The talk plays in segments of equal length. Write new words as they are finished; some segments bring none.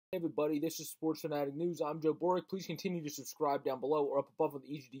Hey everybody, this is Sports Fanatic News. I'm Joe Boric. Please continue to subscribe down below or up above on the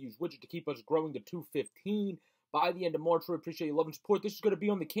easy-to-use widget to keep us growing to 215 by the end of March. We appreciate your love and support. This is going to be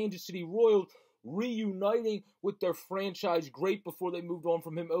on the Kansas City Royals reuniting with their franchise great before they moved on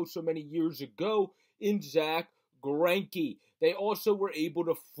from him so many years ago in Zack Grienke. They also were able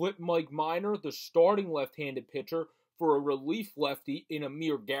to flip Mike Minor, the starting left-handed pitcher, for a relief lefty in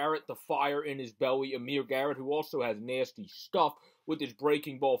Amir Garrett, the fire in his belly. Amir Garrett, who also has nasty stuff with his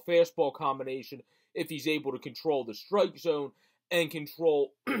breaking ball fastball combination, if he's able to control the strike zone and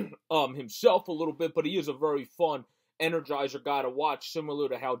control himself a little bit. But he is a very fun energizer guy to watch, similar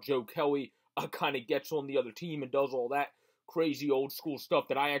to how Joe Kelly kind of gets on the other team and does all that crazy old school stuff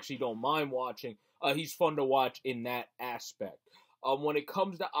that I actually don't mind watching. He's fun to watch in that aspect. When it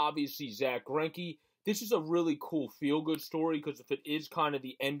comes to, obviously, Zack Grienke, this is a really cool feel-good story because if it is kind of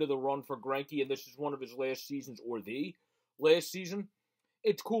the end of the run for Grienke and this is one of his last seasons or the last season,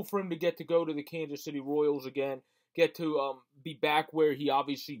 it's cool for him to go to the Kansas City Royals again, get to be back where he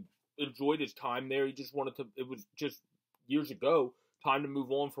obviously enjoyed his time there. He just wanted to, it was just years ago, time to move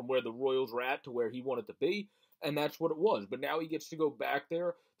on from where the Royals were at to where he wanted to be, and that's what it was. But now he gets to go back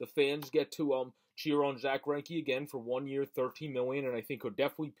there. The fans get to cheer on Zack Grienke again for 1 year, $13 million, and I think he'll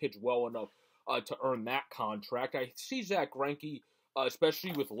definitely pitch well enough to earn that contract. I see Zack Grienke,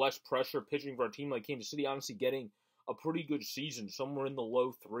 especially with less pressure, pitching for a team like Kansas City, honestly getting a pretty good season, somewhere in the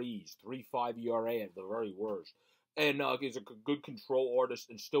low threes, 3.5 ERA at the very worst. And is a good control artist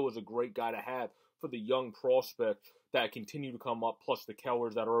and still is a great guy to have for the young prospect that continue to come up, plus the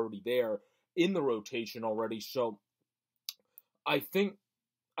Kellers that are already there in the rotation already. So I think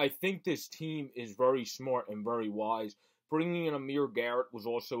this team is very smart and very wise. Bringing in Amir Garrett was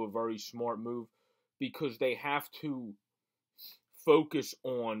also a very smart move because they have to focus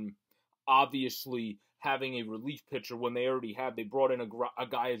on, obviously, having a relief pitcher when they already have. They brought in a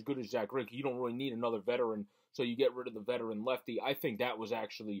guy as good as Zack Grienke. You don't really need another veteran, so you get rid of the veteran lefty. I think that was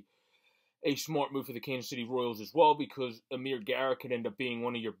actually a smart move for the Kansas City Royals as well because Amir Garrett could end up being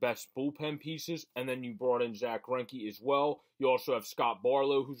one of your best bullpen pieces, and then you brought in Zack Grienke as well. You also have Scott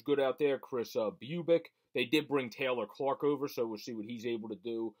Barlow, who's good out there, Chris Bubic. They did bring Taylor Clark over, so we'll see what he's able to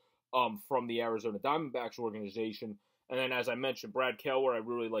do from the Arizona Diamondbacks organization. And then, as I mentioned, Brad Keller, I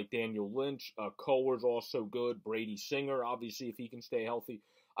really like Daniel Lynch. Kohler's also good. Brady Singer, obviously, if he can stay healthy.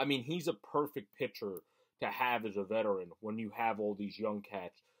 I mean, he's a perfect pitcher to have as a veteran when you have all these young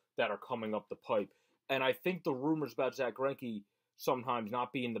cats that are coming up the pipe. And I think the rumors about Zack Grienke sometimes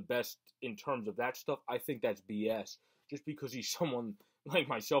not being the best in terms of that stuff, I think that's BS. Just because he's someone like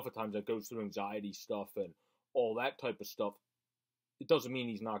myself at times that goes through anxiety stuff and all that type of stuff, it doesn't mean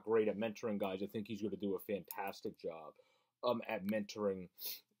he's not great at mentoring guys. I think he's going to do a fantastic job at mentoring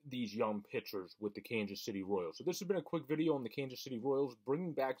these young pitchers with the Kansas City Royals. So this has been a quick video on the Kansas City Royals,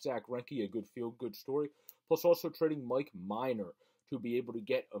 bringing back Zack Grienke, a good feel-good story, plus also trading Mike Minor to be able to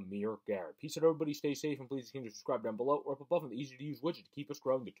get Amir Garrett. Peace out, everybody. Stay safe, and please continue to subscribe down below or up above on the easy-to-use widget to keep us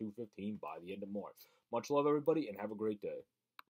growing to 215 by the end of March. Much love, everybody, and have a great day.